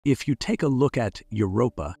If you take a look at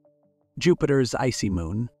Europa, Jupiter's icy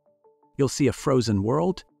moon, you'll see a frozen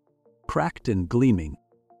world, cracked and gleaming,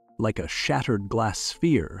 like a shattered glass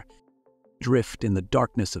sphere, drift in the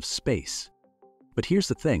darkness of space. But here's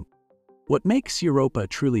the thing. What makes Europa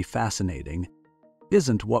truly fascinating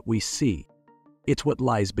isn't what we see. It's what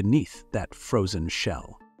lies beneath that frozen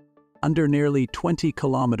shell. Under nearly 20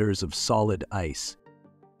 kilometers of solid ice,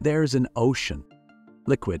 there's an ocean.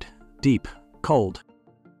 Liquid, deep, cold,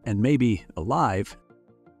 and maybe alive.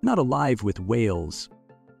 Not alive with whales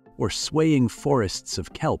or swaying forests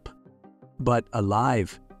of kelp, but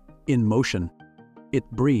alive, in motion. It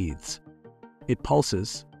breathes, it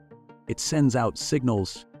pulses, it sends out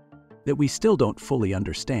signals that we still don't fully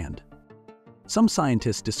understand. Some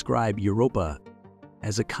scientists describe Europa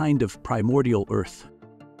as a kind of primordial Earth,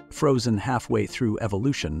 frozen halfway through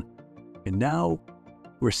evolution, and now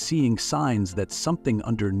we're seeing signs that something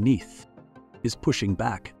underneath is pushing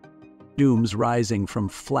back. Dooms rising from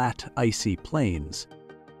flat, icy plains,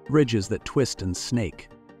 ridges that twist and snake,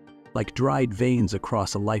 like dried veins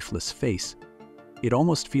across a lifeless face. It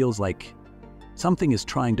almost feels like something is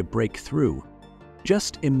trying to break through.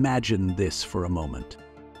 Just imagine this for a moment.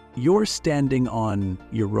 You're standing on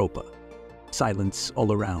Europa, silence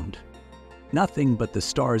all around, nothing but the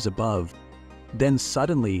stars above. Then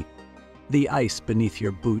suddenly, the ice beneath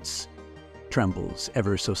your boots trembles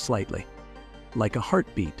ever so slightly, like a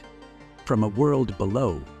heartbeat from a world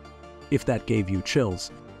below. If that gave you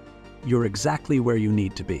chills, you're exactly where you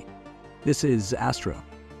need to be. This is Astro,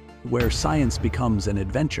 where science becomes an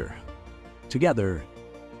adventure. Together,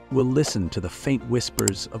 we'll listen to the faint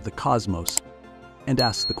whispers of the cosmos and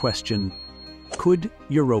ask the question, could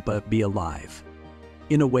Europa be alive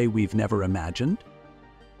in a way we've never imagined?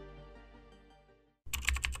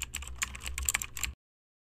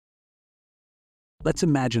 Let's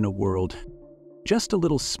imagine a world just a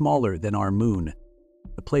little smaller than our moon,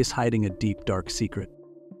 a place hiding a deep, dark secret,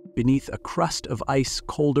 beneath a crust of ice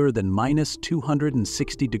colder than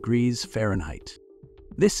 -260 degrees Fahrenheit.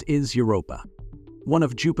 This is Europa, one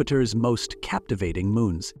of Jupiter's most captivating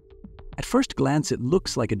moons. At first glance, it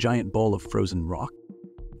looks like a giant ball of frozen rock.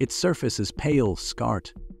 Its surface is pale,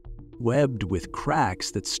 scarred, webbed with cracks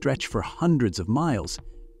that stretch for hundreds of miles.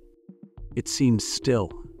 It seems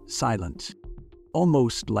still, silent,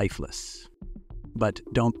 almost lifeless. But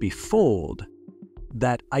don't be fooled.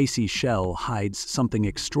 That icy shell hides something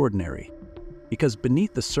extraordinary, because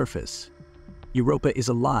beneath the surface, Europa is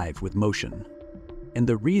alive with motion. And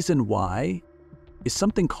the reason why is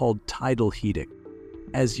something called tidal heating.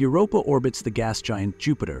 As Europa orbits the gas giant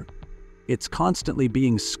Jupiter, it's constantly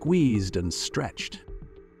being squeezed and stretched,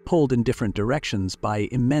 pulled in different directions by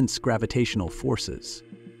immense gravitational forces.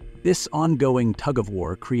 This ongoing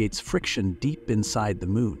tug-of-war creates friction deep inside the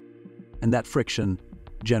moon, and that friction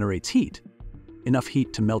generates heat. Enough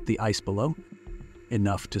heat to melt the ice below,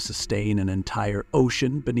 enough to sustain an entire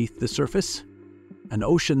ocean beneath the surface, an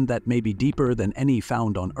ocean that may be deeper than any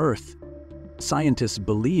found on Earth. Scientists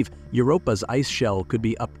believe Europa's ice shell could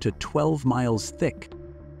be up to 12 miles thick,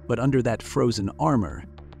 but under that frozen armor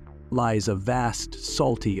lies a vast,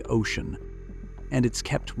 salty ocean, and it's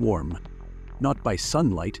kept warm, not by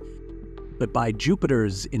sunlight, but by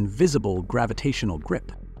Jupiter's invisible gravitational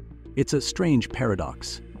grip. It's a strange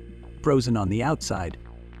paradox. Frozen on the outside,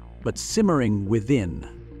 but simmering within.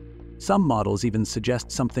 Some models even suggest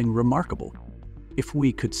something remarkable. If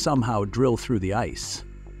we could somehow drill through the ice,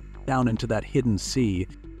 down into that hidden sea,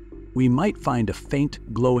 we might find a faint,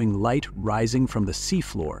 glowing light rising from the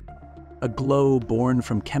seafloor, a glow born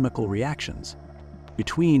from chemical reactions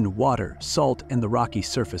between water, salt, and the rocky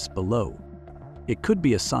surface below. It could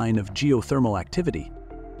be a sign of geothermal activity,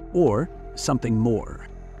 or something more,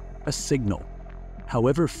 a signal,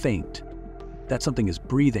 however faint, that something is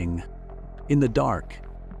breathing. In the dark,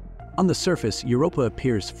 on the surface, Europa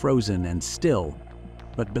appears frozen and still,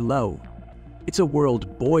 but below, it's a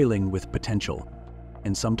world boiling with potential.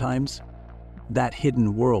 And sometimes, that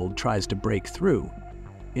hidden world tries to break through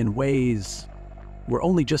in ways we're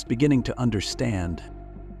only just beginning to understand.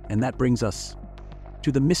 And that brings us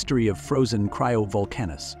to the mystery of frozen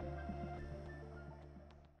cryovolcanoes.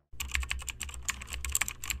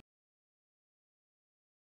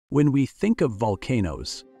 When we think of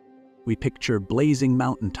volcanoes, we picture blazing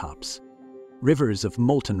mountaintops, rivers of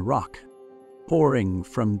molten rock, pouring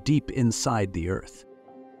from deep inside the earth.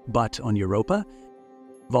 But on Europa,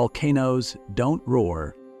 volcanoes don't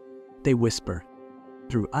roar, they whisper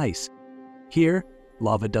through ice. Here,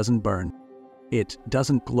 lava doesn't burn. It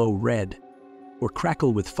doesn't glow red or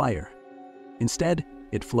crackle with fire. Instead,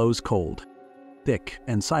 it flows cold, thick,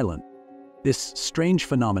 and silent, This strange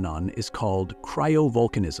phenomenon is called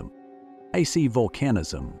cryovolcanism, icy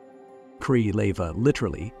volcanism. Cryolava,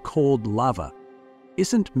 literally cold lava,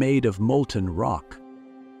 isn't made of molten rock.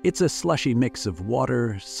 It's a slushy mix of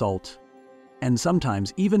water, salt, and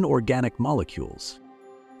sometimes even organic molecules.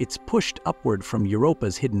 It's pushed upward from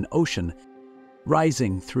Europa's hidden ocean,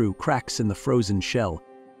 rising through cracks in the frozen shell,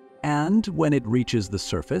 and when it reaches the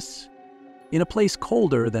surface, in a place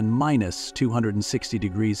colder than minus 260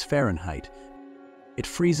 degrees Fahrenheit, it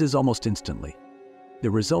freezes almost instantly.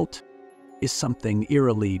 The result is something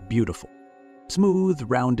eerily beautiful. Smooth,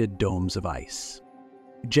 rounded domes of ice,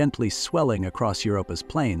 gently swelling across Europa's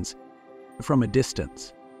plains. From a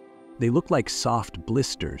distance, they look like soft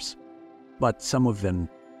blisters, but some of them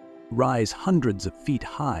rise hundreds of feet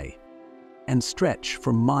high and stretch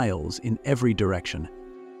for miles in every direction.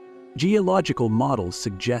 Geological models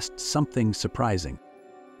suggest something surprising.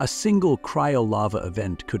 A single cryolava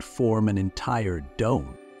event could form an entire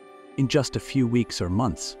dome in just a few weeks or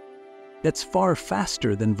months. That's far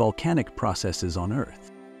faster than volcanic processes on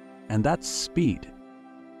Earth. And that's speed.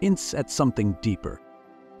 Hints at something deeper.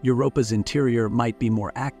 Europa's interior might be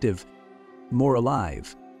more active, more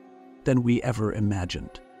alive than we ever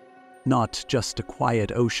imagined. Not just a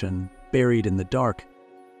quiet ocean buried in the dark,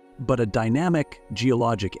 but a dynamic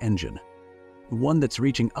geologic engine. One that's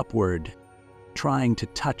reaching upward, trying to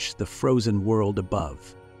touch the frozen world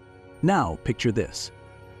above. Now, picture this.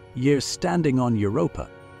 You're standing on Europa,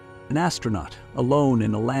 an astronaut, alone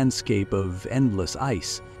in a landscape of endless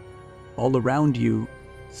ice. All around you,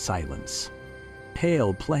 silence.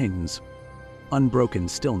 Pale plains, unbroken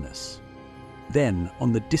stillness. Then,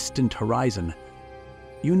 on the distant horizon,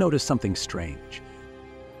 you notice something strange.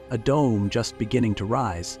 A dome just beginning to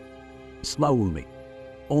rise, slowly,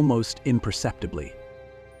 almost imperceptibly,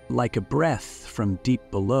 like a breath from deep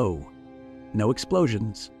below. No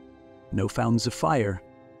explosions, no fountains of fire,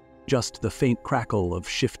 just the faint crackle of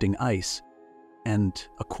shifting ice, and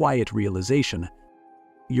a quiet realization.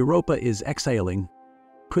 Europa is exhaling.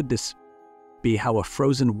 Could this be how a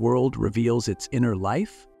frozen world reveals its inner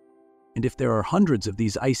life? And if there are hundreds of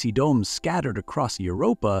these icy domes scattered across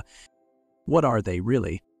Europa, what are they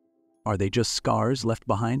really? Are they just scars left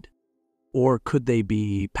behind? Or could they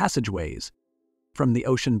be passageways from the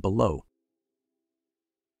ocean below?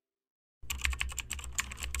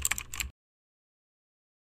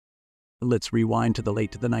 Let's rewind to the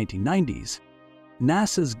late 1990s.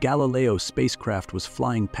 NASA's Galileo spacecraft was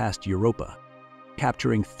flying past Europa,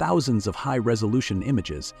 capturing thousands of high-resolution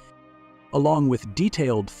images, along with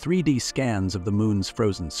detailed 3D scans of the moon's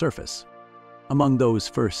frozen surface. Among those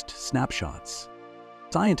first snapshots,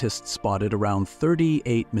 scientists spotted around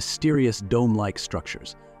 38 mysterious dome-like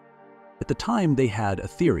structures. At the time, they had a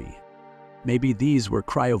theory. Maybe these were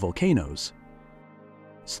cryovolcanoes,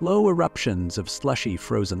 slow eruptions of slushy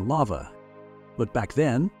frozen lava. But back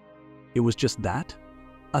then, it was just that,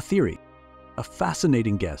 a theory, a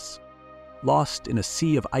fascinating guess, lost in a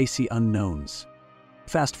sea of icy unknowns.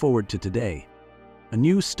 Fast forward to today. A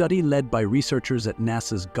new study led by researchers at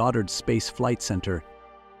NASA's Goddard Space Flight Center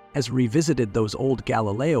has revisited those old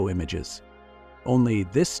Galileo images. Only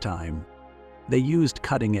this time, they used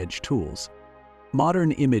cutting-edge tools,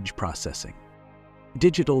 modern image processing,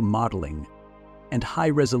 digital modeling, and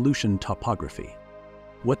high-resolution topography.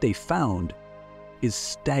 What they found is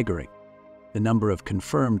staggering. The number of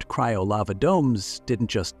confirmed cryolava domes didn't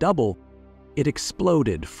just double, it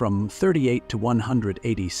exploded from 38 to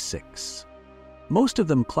 186. Most of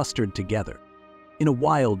them clustered together in a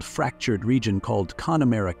wild, fractured region called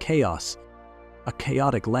Connemara chaos, a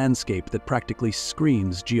chaotic landscape that practically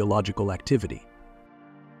screams geological activity.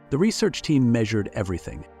 The research team measured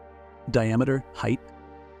everything: diameter, height,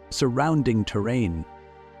 surrounding terrain.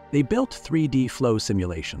 They built 3D flow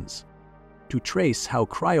simulations to trace how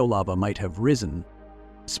cryolava might have risen,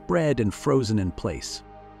 spread, and frozen in place.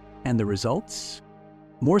 And the results?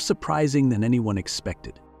 More surprising than anyone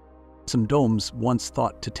expected. Some domes, once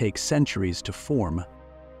thought to take centuries to form,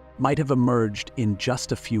 might have emerged in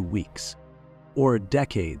just a few weeks, or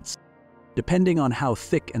decades, depending on how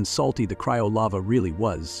thick and salty the cryolava really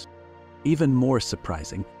was. Even more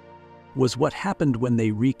surprising was what happened when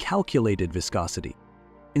they recalculated viscosity.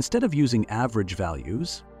 Instead of using average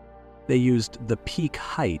values, they used the peak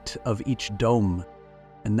height of each dome,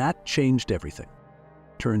 and that changed everything.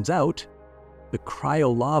 Turns out, the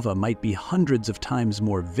cryolava might be hundreds of times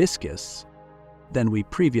more viscous than we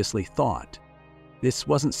previously thought. This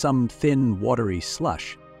wasn't some thin, watery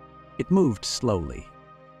slush. It moved slowly,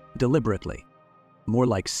 deliberately, more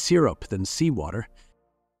like syrup than seawater.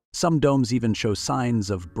 Some domes even show signs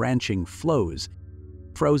of branching flows,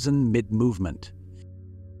 frozen mid-movement.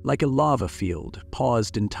 like a lava field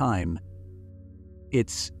paused in time.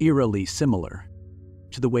 It's eerily similar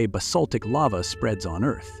to the way basaltic lava spreads on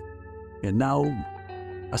Earth. And now,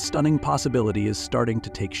 a stunning possibility is starting to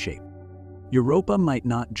take shape. Europa might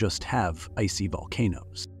not just have icy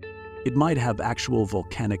volcanoes. It might have actual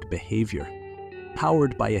volcanic behavior,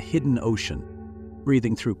 powered by a hidden ocean,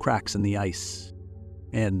 breathing through cracks in the ice.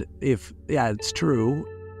 And if it's true,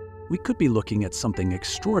 we could be looking at something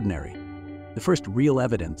extraordinary, the first real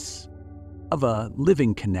evidence of a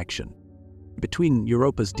living connection between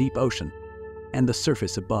Europa's deep ocean and the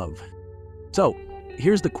surface above. So,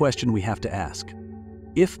 here's the question we have to ask.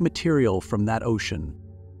 If material from that ocean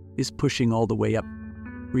is pushing all the way up,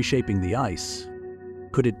 reshaping the ice,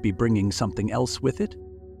 could it be bringing something else with it?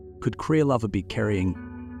 Could Cryolava be carrying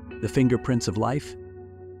the fingerprints of life?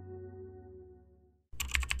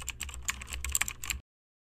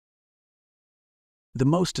 The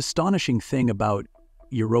most astonishing thing about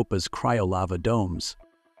Europa's cryolava domes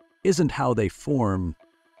isn't how they form,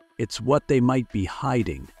 it's what they might be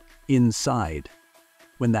hiding inside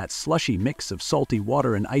when that slushy mix of salty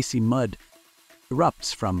water and icy mud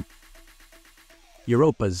erupts from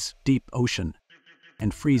Europa's deep ocean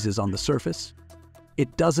and freezes on the surface.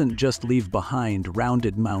 It doesn't just leave behind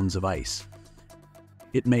rounded mounds of ice.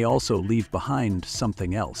 It may also leave behind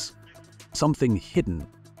something else, something hidden,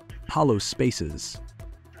 hollow spaces,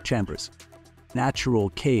 chambers, natural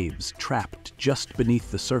caves trapped just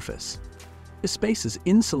beneath the surface. The space is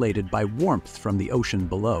insulated by warmth from the ocean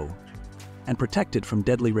below and protected from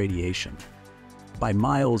deadly radiation by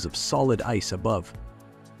miles of solid ice above.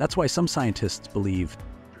 That's why some scientists believe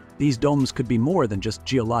these domes could be more than just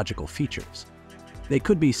geological features. They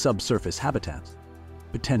could be subsurface habitats,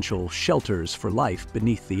 potential shelters for life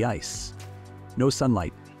beneath the ice. No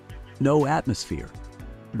sunlight, no atmosphere,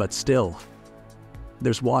 but still,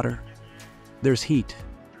 there's water, there's heat,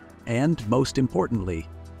 and most importantly,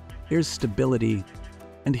 there's stability.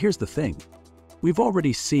 And here's the thing, we've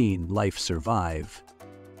already seen life survive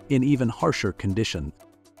in even harsher conditions,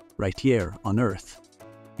 right here on Earth,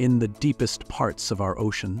 in the deepest parts of our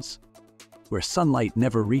oceans, where sunlight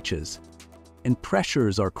never reaches and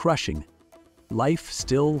pressures are crushing. Life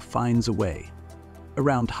still finds a way.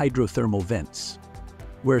 Around hydrothermal vents,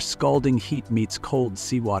 where scalding heat meets cold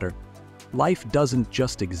seawater, life doesn't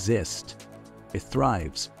just exist, it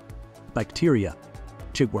thrives. Bacteria,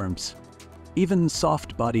 chigworms, even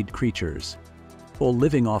soft-bodied creatures, all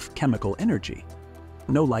living off chemical energy.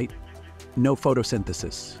 No light, no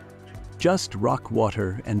photosynthesis, just rock,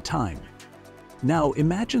 water, and time. Now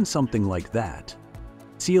imagine something like that,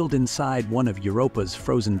 sealed inside one of Europa's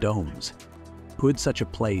frozen domes. Could such a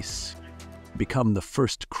place become the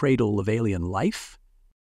first cradle of alien life?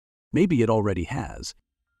 Maybe it already has.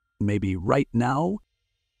 Maybe right now,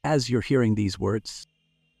 as you're hearing these words,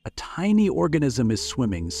 a tiny organism is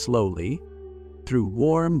swimming slowly through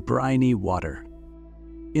warm, briny water.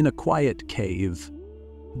 In a quiet cave,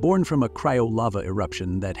 born from a cryolava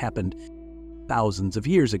eruption that happened thousands of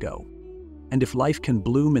years ago. And if life can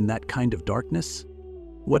bloom in that kind of darkness,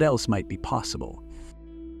 what else might be possible?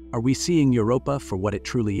 Are we seeing Europa for what it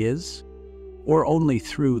truly is? Or only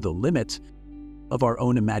through the limit of our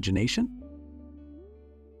own imagination?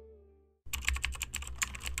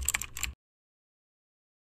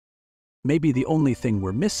 Maybe the only thing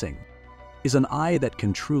we're missing is an eye that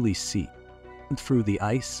can truly see through the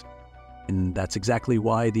ice. And that's exactly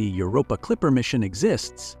why the Europa Clipper mission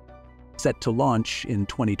exists. Set to launch in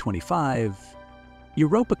 2025,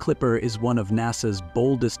 Europa Clipper is one of NASA's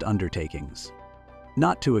boldest undertakings.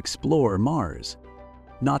 Not to explore Mars,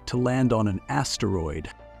 not to land on an asteroid,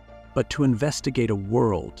 but to investigate a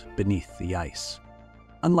world beneath the ice.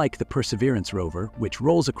 Unlike the Perseverance rover, which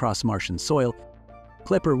rolls across Martian soil,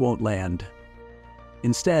 Clipper won't land.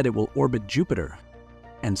 Instead, it will orbit Jupiter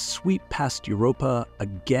and sweep past Europa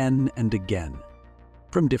again and again,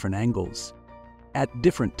 from different angles, at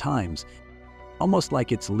different times, almost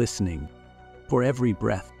like it's listening for every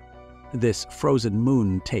breath this frozen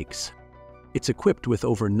moon takes. It's equipped with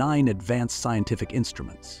over 9 advanced scientific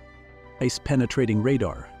instruments: ice-penetrating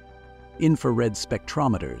radar, infrared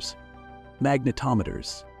spectrometers,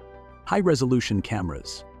 magnetometers, high-resolution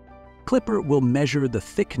cameras. Clipper will measure the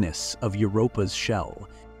thickness of Europa's shell.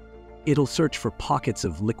 It'll search for pockets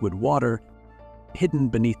of liquid water hidden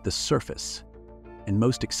beneath the surface. And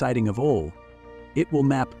most exciting of all, it will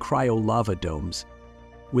map cryolava domes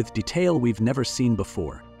with detail we've never seen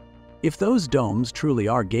before. If those domes truly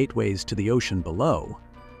are gateways to the ocean below,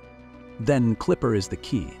 then Clipper is the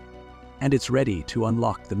key, and it's ready to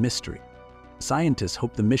unlock the mystery. Scientists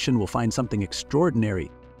hope the mission will find something extraordinary: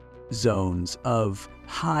 zones of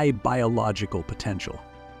high biological potential,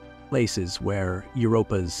 places where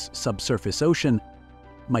Europa's subsurface ocean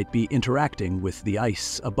might be interacting with the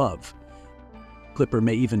ice above. Clipper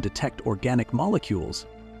may even detect organic molecules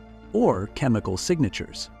or chemical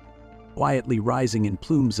signatures, quietly rising in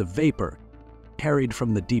plumes of vapor carried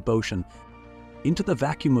from the deep ocean into the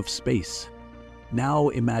vacuum of space. Now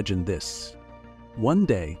imagine this. One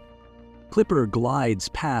day, Clipper glides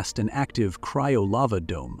past an active cryolava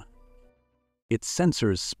dome. Its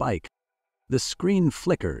sensors spike, the screen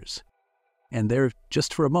flickers, and there,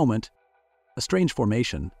 just for a moment, a strange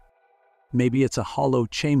formation. Maybe it's a hollow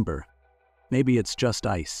chamber, maybe it's just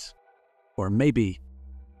ice, or maybe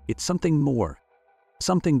it's something more,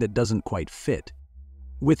 something that doesn't quite fit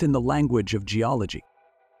within the language of geology.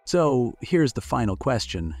 So here's the final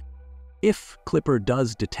question. If Clipper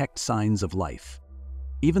does detect signs of life,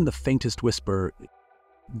 even the faintest whisper,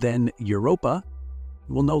 then Europa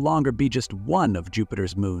will no longer be just one of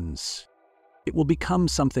Jupiter's moons. It will become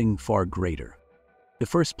something far greater. The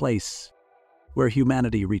first place where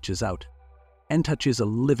humanity reaches out and touches a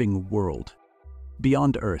living world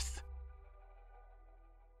beyond Earth.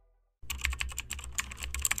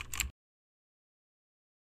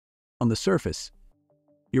 On the surface,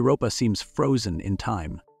 Europa seems frozen in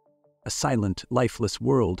time, a silent, lifeless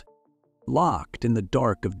world, locked in the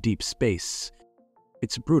dark of deep space.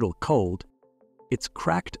 Its brutal cold, its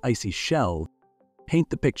cracked icy shell, paint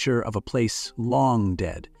the picture of a place long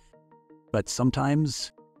dead. But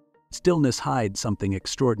sometimes, stillness hides something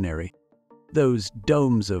extraordinary. Those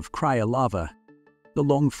domes of cryolava, the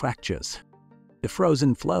long fractures, the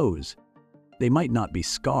frozen flows, they might not be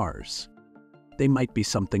scars. They might be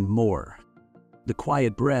something more. The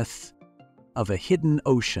quiet breath of a hidden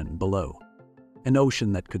ocean below. An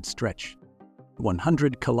ocean that could stretch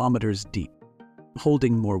 100 kilometers deep,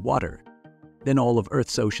 holding more water than all of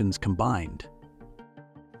Earth's oceans combined.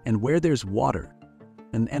 And where there's water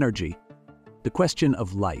and energy, the question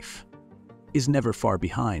of life is never far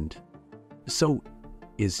behind. So,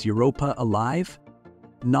 is Europa alive?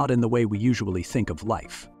 Not in the way we usually think of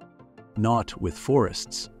life. Not with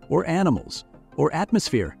forests, or animals, or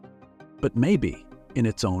atmosphere, but maybe in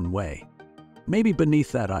its own way. Maybe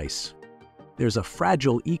beneath that ice, there's a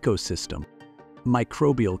fragile ecosystem,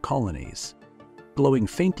 microbial colonies, glowing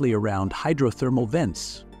faintly around hydrothermal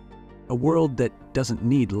vents, a world that doesn't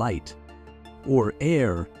need light or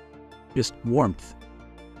air, just warmth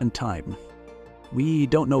and time. We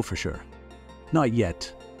don't know for sure. Not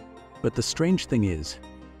yet. But the strange thing is,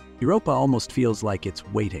 Europa almost feels like it's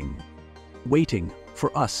waiting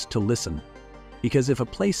for us to listen. Because if a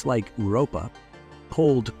place like Europa,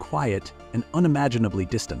 cold, quiet, and unimaginably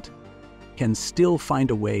distant, can still find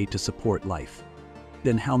a way to support life,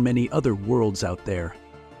 then how many other worlds out there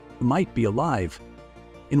might be alive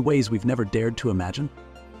in ways we've never dared to imagine?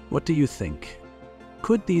 What do you think?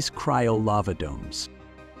 Could these cryolava domes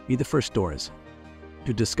be the first doors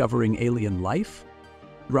to discovering alien life?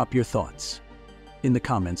 Drop your thoughts in the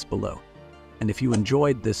comments below. And if you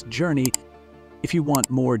enjoyed this journey, if you want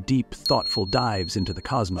more deep, thoughtful dives into the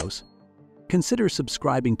cosmos, consider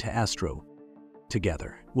subscribing to Astro.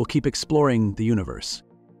 Together, we'll keep exploring the universe,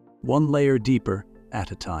 one layer deeper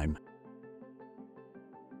at a time.